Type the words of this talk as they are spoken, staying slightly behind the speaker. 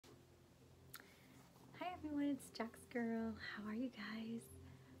it's Jack's Girl. How are you guys?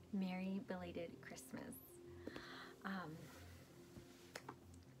 Merry belated Christmas. I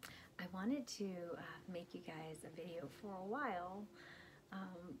wanted to make you guys a video for a while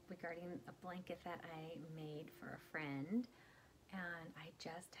regarding a blanket that I made for a friend, and I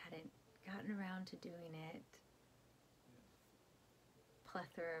just hadn't gotten around to doing it.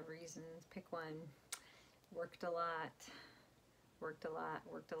 Plethora of reasons, pick one. Worked a lot, worked a lot,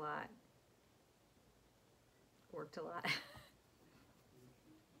 worked a lot, worked a lot.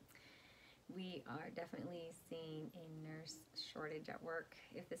 We are definitely seeing a nurse shortage at work.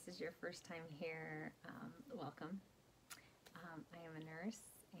 If this is your first time here, welcome. I am a nurse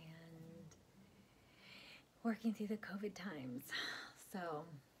and working through the COVID times. So,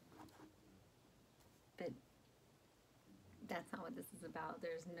 but that's not what this is about.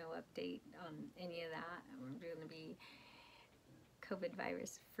 There's no update on any of that. We're going to be COVID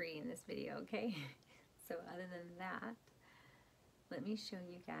virus free in this video, okay? So other than that, let me show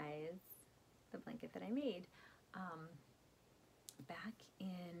you guys the blanket that I made. Back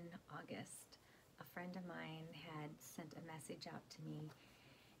in August, a friend of mine had sent a message out to me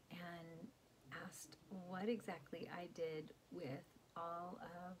and asked what exactly I did with all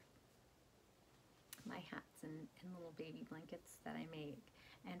of my hats and little baby blankets that I make.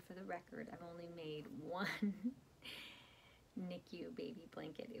 And for the record, I've only made one NICU baby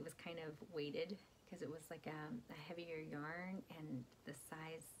blanket. It was kind of weighted because it was like a heavier yarn, and the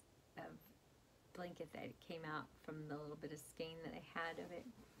size of blanket that came out from the little bit of skein that I had of it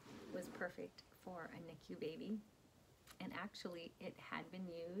was perfect for a NICU baby. And actually it had been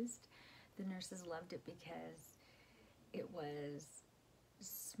used. The nurses loved it because it was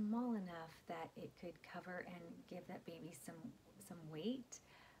small enough that it could cover and give that baby some weight,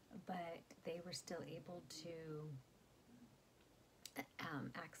 but they were still able to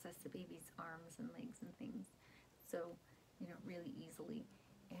access the baby's arms and legs and things, so really easily.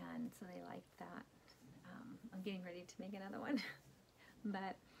 And so they liked that. I'm getting ready to make another one.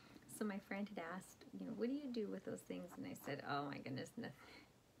 But so my friend had asked, what do you do with those things? And I said, oh my goodness, nothing.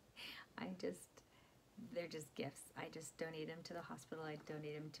 They're just gifts. I just donate them to the hospital. I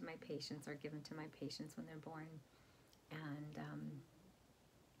donate them to my patients, or give them to my patients when they're born. And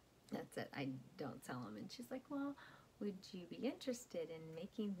that's it. I don't sell them. And she's like, well, would you be interested in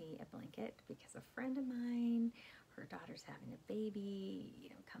making me a blanket? Because a friend of mine, her daughter's having a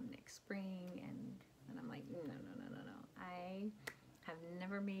baby, come next spring. And I'm like, no. I have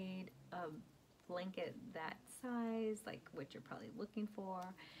never made a blanket that size, like what you're probably looking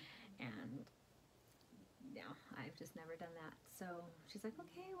for. And no, I've just never done that. So she's like,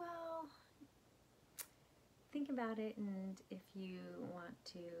 okay, well, think about it. And if you want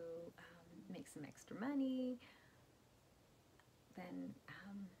to make some extra money, then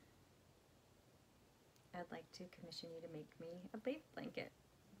I'd like to commission you to make me a baby blanket.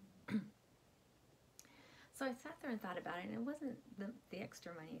 So I sat there and thought about it, and it wasn't the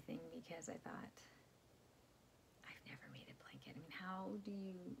extra money thing, because I thought, I've never made a blanket. I mean,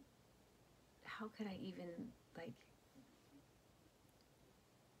 how could I even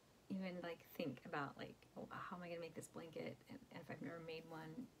think about oh, how am I gonna make this blanket, and if I've never made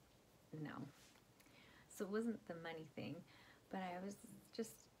one? No. So it wasn't the money thing, but I was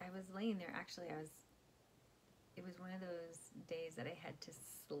laying there. Actually, it was one of those days that I had to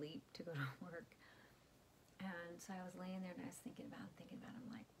sleep to go to work. And so I was laying there and I was thinking about it. I'm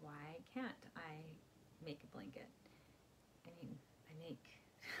like, why can't I make a blanket? I mean, I make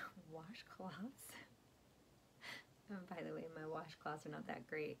washcloths. By the way, my washcloths are not that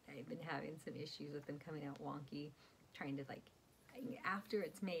great. I've been having some issues with them coming out wonky. Trying to after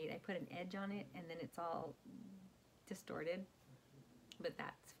it's made, I put an edge on it and then it's all distorted. But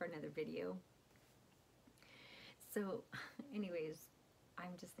that's for another video. So anyways,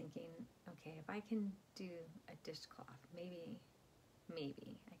 I'm just thinking, okay, if I can do a dishcloth,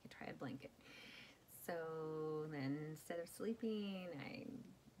 maybe I could try a blanket. So then instead of sleeping, I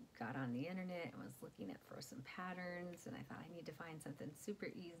got on the internet and was looking for some patterns, and I thought I need to find something super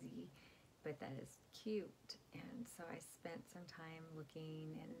easy, but that is cute. And so I spent some time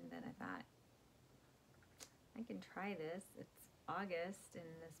looking, and then I thought, I can try this. It's August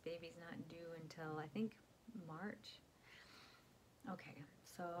and this baby's not due until I think March. Okay,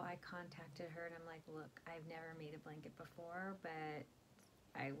 so I contacted her and I'm like, look, I've never made a blanket before, but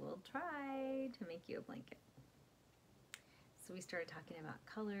I will try to make you a blanket. So we started talking about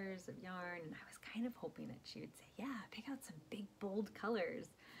colors of yarn, and I was kind of hoping that she would say, yeah, pick out some big, bold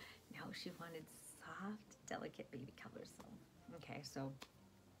colors. No, she wanted soft, delicate baby colors. So, okay, so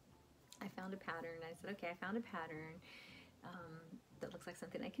I found a pattern. I said, okay, I found a pattern that looks like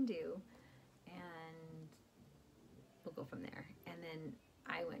something I can do. And we'll go from there. And then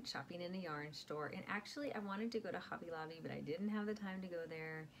I went shopping in a yarn store, and actually I wanted to go to Hobby Lobby, but I didn't have the time to go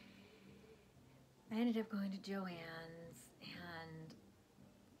there. I ended up going to Joann's, and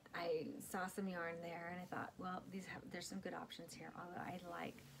I saw some yarn there, and I thought, well, there's some good options here, although I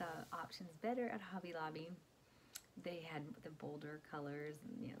like the options better at Hobby Lobby. They had the bolder colors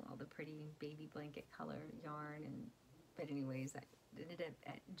and, you know, all the pretty baby blanket color yarn, but anyways, I ended up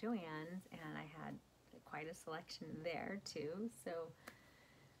at Joann's, and I had quite a selection there too. So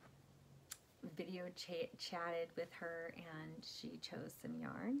video chatted with her, and she chose some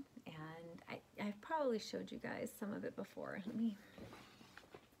yarn, and I've probably showed you guys some of it before.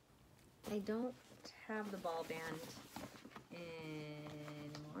 I don't have the ball band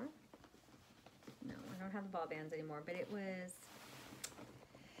anymore. No, I don't have the ball bands anymore, but it was,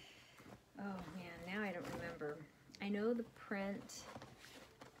 oh man, now I don't remember. I know the print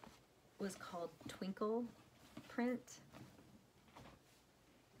was called Twinkle Print,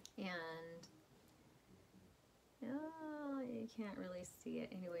 and oh, you can't really see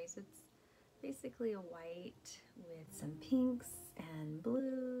it. Anyways, it's basically a white with some pinks and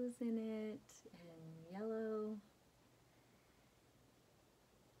blues in it and yellow.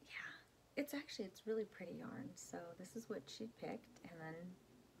 Yeah, it's really pretty yarn. So this is what she picked, and then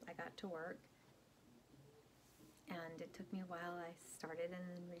I got to work, and it took me a while. I started and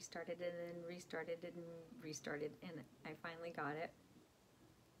then restarted and then restarted and restarted, and I finally got it.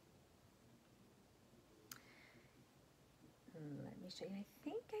 Let me show you. I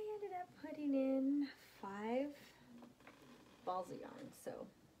think I ended up putting in 5 balls of yarn. So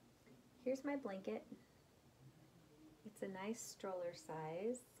here's my blanket. It's a nice stroller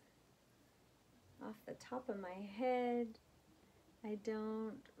size. Off the top of my head, I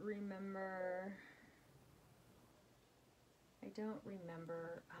don't remember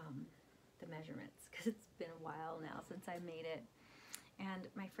the measurements, because it's been a while now since I made it. And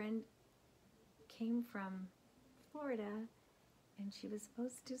my friend came from Florida, and she was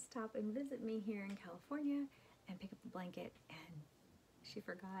supposed to stop and visit me here in California and pick up the blanket, and she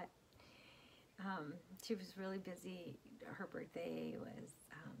forgot. She was really busy. Her birthday was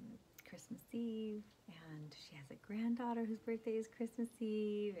Christmas Eve, and she has a granddaughter whose birthday is Christmas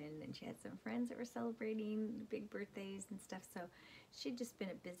Eve, and then she had some friends that were celebrating big birthdays and stuff. So she'd just been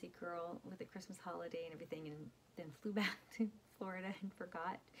a busy girl with the Christmas holiday and everything, and then flew back to Florida and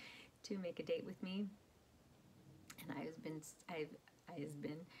forgot to make a date with me. And I have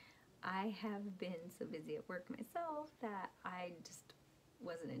been so busy at work myself that I just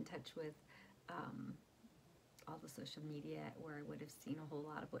wasn't in touch with all the social media, where I would have seen a whole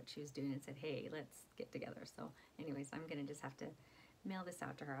lot of what she was doing and said, hey, let's get together. So anyways, I'm gonna just have to mail this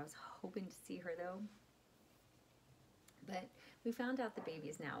out to her. I was hoping to see her though, but we found out the baby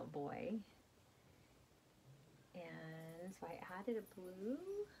is now a boy, and so I added a blue,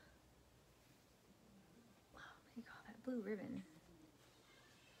 what do you call that, blue ribbon.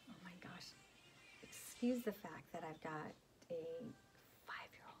 Oh my gosh, excuse the fact that I've got a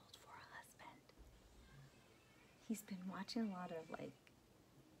 5-year-old for a husband. He's been watching a lot of, like,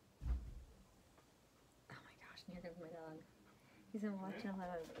 oh my gosh, and here comes my dog. He's been watching a lot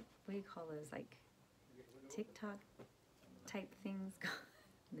of, what do you call those, like, TikTok type things.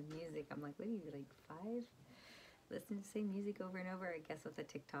 The music, I'm like, what are you, like 5? Listen to the same music over and over, I guess, with the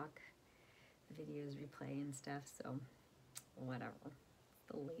TikTok videos replay and stuff. So whatever,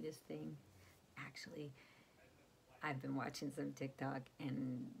 the latest thing. Actually, I've been watching some TikTok,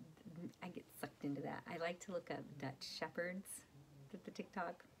 and I get sucked into that. I like to look up Dutch Shepherds with the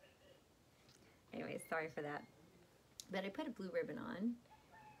TikTok. Anyway, sorry for that. But I put a blue ribbon on,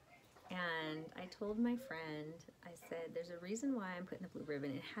 and I told my friend, I said, there's a reason why I'm putting the blue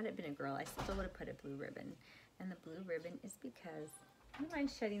ribbon. And had it been a girl, I still would have put a blue ribbon. And the blue ribbon is because, do you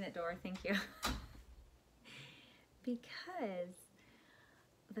mind shutting that door? Thank you. Because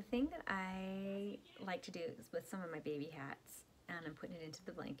the thing that I like to do is with some of my baby hats, and I'm putting it into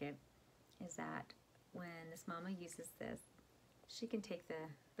the blanket, is that when this mama uses this, she can take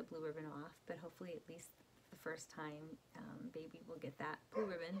the blue ribbon off, but hopefully at least the first time baby will get that blue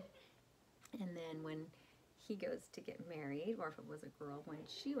ribbon. And then when he goes to get married, or if it was a girl, when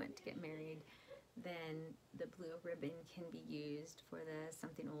she went to get married, then the blue ribbon can be used for the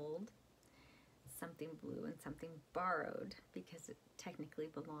something old, something blue, and something borrowed, because it technically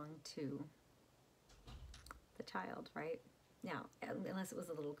belonged to the child, right? Now, unless it was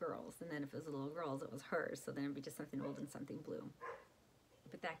a little girl's, and then if it was a little girl's, it was hers, so then it'd be just something old and something blue.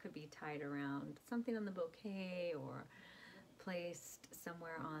 But that could be tied around something on the bouquet, or placed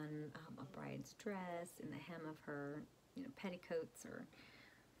somewhere on a bride's dress, in the hem of her, petticoats, or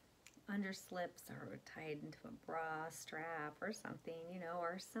underslips or tied into a bra strap or something, you know,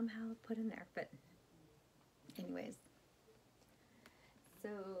 or somehow put in there. But anyways,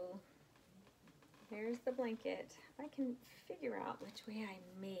 so there's the blanket. If I can figure out which way I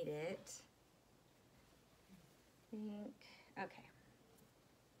made it, I think, okay.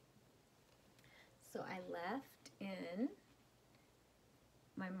 So I left in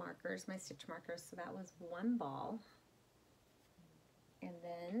my markers, my stitch markers, so that was one ball. And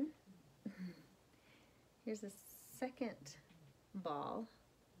then here's the second ball.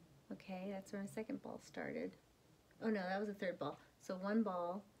 Okay, that's where my second ball started. Oh no, that was the third ball. So one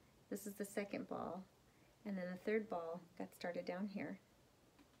ball, this is the second ball, and then the third ball got started down here,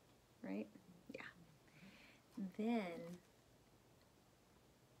 right? Yeah. Then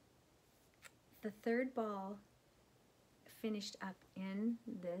the third ball finished up in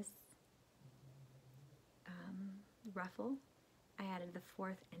this ruffle. I added the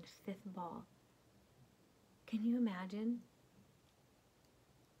fourth and fifth ball. Can you imagine?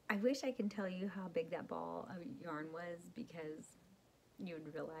 I wish I can tell you how big that ball of yarn was, because you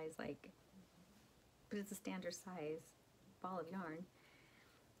would realize, like, but it's a standard size ball of yarn.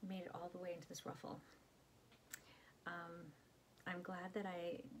 Made it all the way into this ruffle. I'm glad that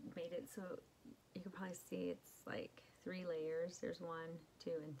I made it so you can probably see it's like 3 layers. There's 1,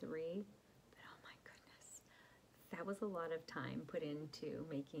 2, and 3. But oh my goodness, that was a lot of time put into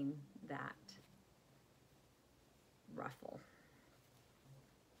making that ruffle.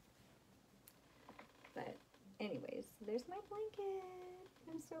 But anyways, there's my blanket.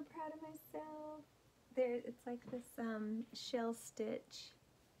 I'm so proud of myself. There, it's like this shell stitch.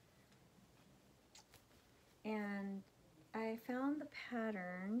 And I found the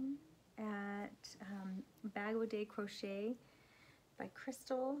pattern at Bag O' Day Crochet by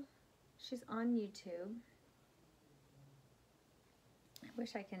Crystal. She's on YouTube. I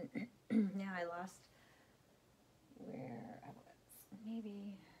wish I can, now I lost where I was.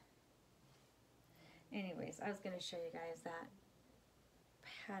 Maybe, anyways, I was going to show you guys that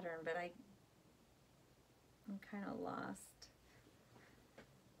pattern, but I'm kind of lost.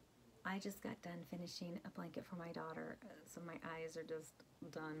 I just got done finishing a blanket for my daughter, so my eyes are just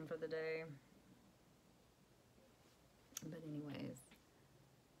done for the day. But anyways,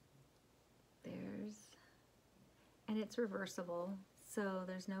 and it's reversible, so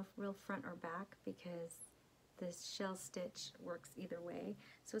there's no real front or back because this shell stitch works either way.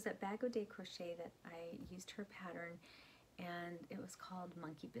 So it was at Bag O' Day Crochet that I used her pattern, and it was called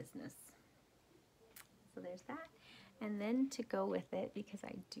Monkey Business. So there's that. And then to go with it, because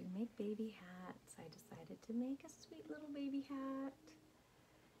I do make baby hats, I decided to make a sweet little baby hat.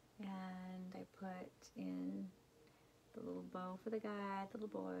 And I put in the little bow for the guy, the little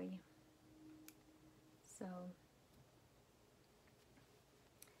boy. So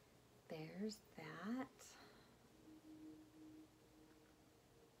there's that.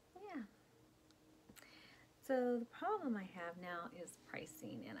 Yeah. So the problem I have now is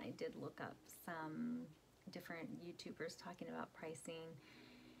pricing, and I did look up some different YouTubers talking about pricing,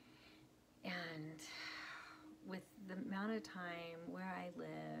 and with the amount of time where I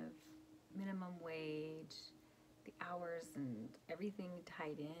live, minimum wage, the hours and everything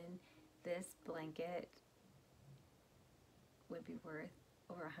tied in, this blanket would be worth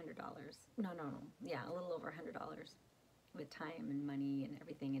over $100. No, yeah, a little over $100 with time and money and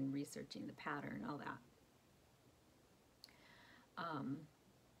everything, and researching the pattern, all that.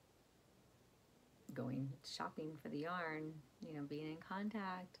 Going shopping for the yarn, you know, being in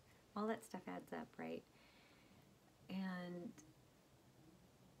contact, all that stuff adds up, right? And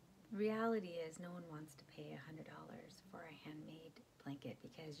reality is no one wants to pay $100 for a handmade blanket,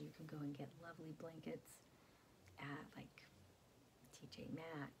 because you can go and get lovely blankets at like TJ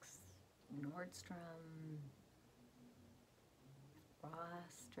Maxx, Nordstrom,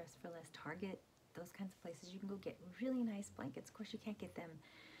 Ross, Dress for Less, Target, those kinds of places. You can go get really nice blankets. Of course, you can't get them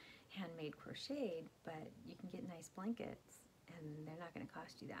handmade crocheted, but you can get nice blankets, and they're not going to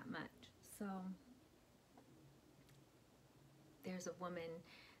cost you that much. So there's a woman,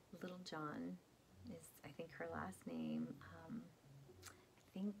 Little John is, I think, her last name. I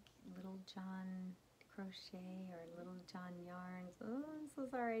think Little John Crochet or Little John Yarns. Oh, I'm so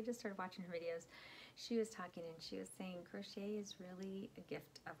sorry. I just started watching her videos. She was talking, and she was saying crochet is really a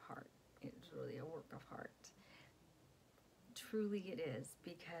gift of heart. It's really a work of heart. Truly it is,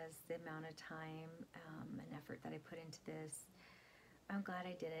 because the amount of time and effort that I put into this, I'm glad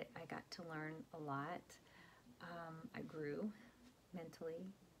I did it. I got to learn a lot. I grew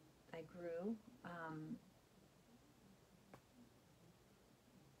mentally. I grew.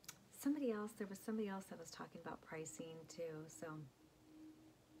 There was somebody else that was talking about pricing too. So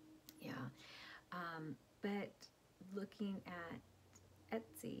yeah, But looking at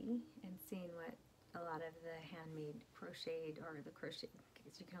Etsy and seeing what a lot of the handmade crocheted or the crochet,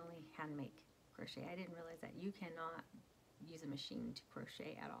 because you can only hand make crochet. I didn't realize that you cannot use a machine to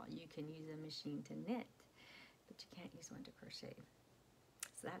crochet at all. You can use a machine to knit, but you can't use one to crochet.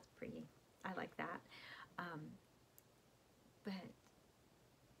 So that's pretty. I like that. But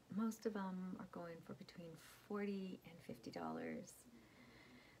most of them are going for between $40 and $50.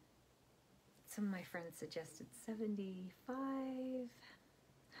 Some of my friends suggested $75.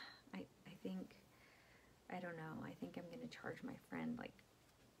 I think, I don't know, I think I'm going to charge my friend like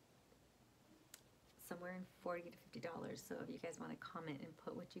somewhere in $40 to $50. So if you guys want to comment and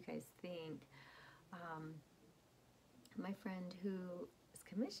put what you guys think. My friend who is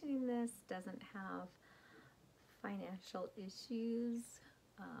commissioning this doesn't have financial issues,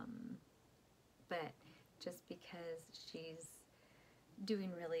 but just because she's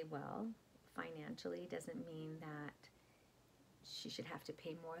doing really well financially doesn't mean that she should have to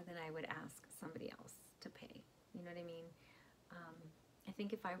pay more than I would ask somebody else to pay. You know what I mean? I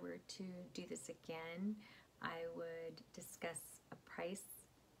think if I were to do this again, I would discuss a price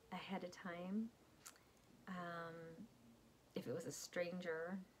ahead of time. If it was a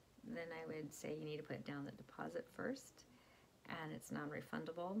stranger, then I would say you need to put down the deposit first, and it's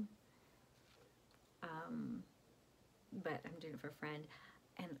non-refundable. But I'm doing it for a friend,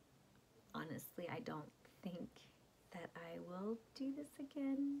 and honestly, I don't think that I will do this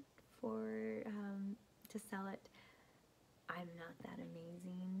again for to sell it. I'm not that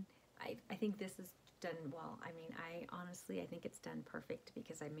amazing. I think this is done well. I mean, I think it's done perfect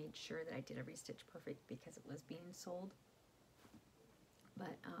because I made sure that I did every stitch perfect because it was being sold.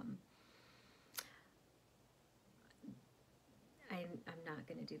 But I'm not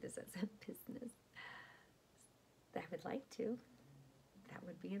going to do this as a business. I would like to. That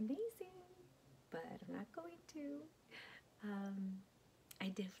would be amazing, but I'm not going to. I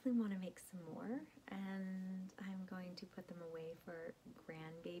definitely want to make some more, and I'm going to put them away for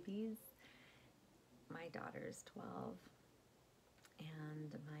grandbabies. My daughter's 12,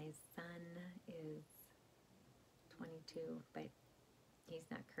 and my son is 22, but he's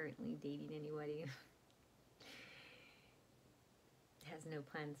not currently dating anybody. Has no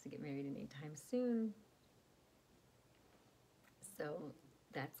plans to get married anytime soon. So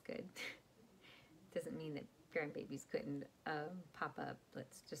that's good. Doesn't mean that grandbabies couldn't pop up.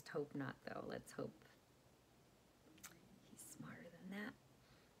 Let's just hope not, though. Let's hope he's smarter than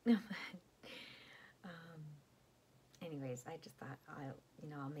that. Anyways, I just thought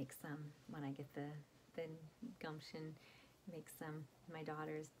I'll make some when I get the gumption. Make some. My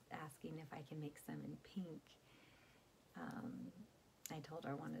daughter's asking if I can make some in pink. I told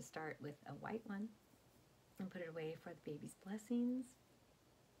her I want to start with a white one and put it away for the baby's blessings.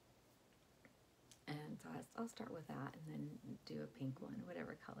 And so I'll start with that and then do a pink one,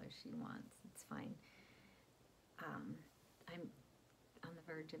 whatever color she wants. It's fine. I'm on the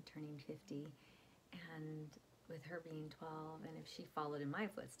verge of turning 50, and with her being 12, and if she followed in my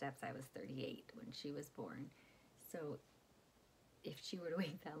footsteps, I was 38 when she was born. So if she were to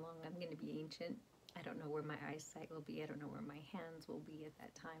wait that long, I'm going to be ancient. I don't know where my eyesight will be. I don't know where my hands will be at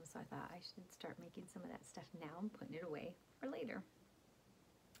that time. So I thought I should start making some of that stuff now and putting it away for later.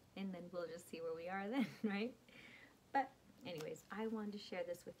 And then we'll just see where we are then, right? But anyways, I wanted to share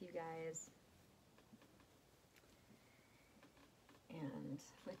this with you guys and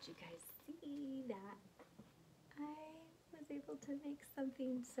let you guys see that I was able to make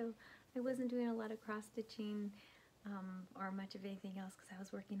something. So I wasn't doing a lot of cross stitching or much of anything else because I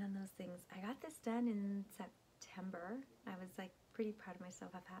was working on those things. I got this done in September. I was like pretty proud of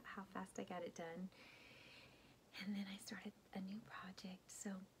myself of how fast I got it done. And then I started a new project.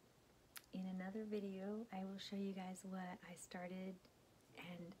 So in another video, I will show you guys what I started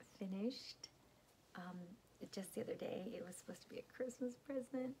and finished just the other day. It was supposed to be a Christmas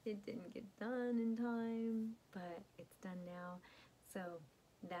present. It didn't get done in time, but it's done now. So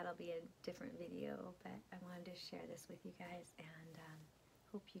that'll be a different video, but I wanted to share this with you guys, and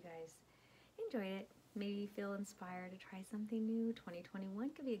hope you guys enjoyed it. Maybe feel inspired to try something new.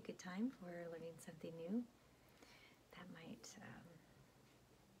 2021 could be a good time for learning something new. That might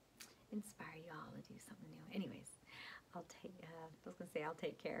inspire you all to do something new. Anyways, I was gonna say I'll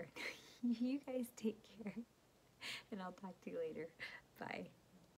take care. You guys take care, and I'll talk to you later. Bye.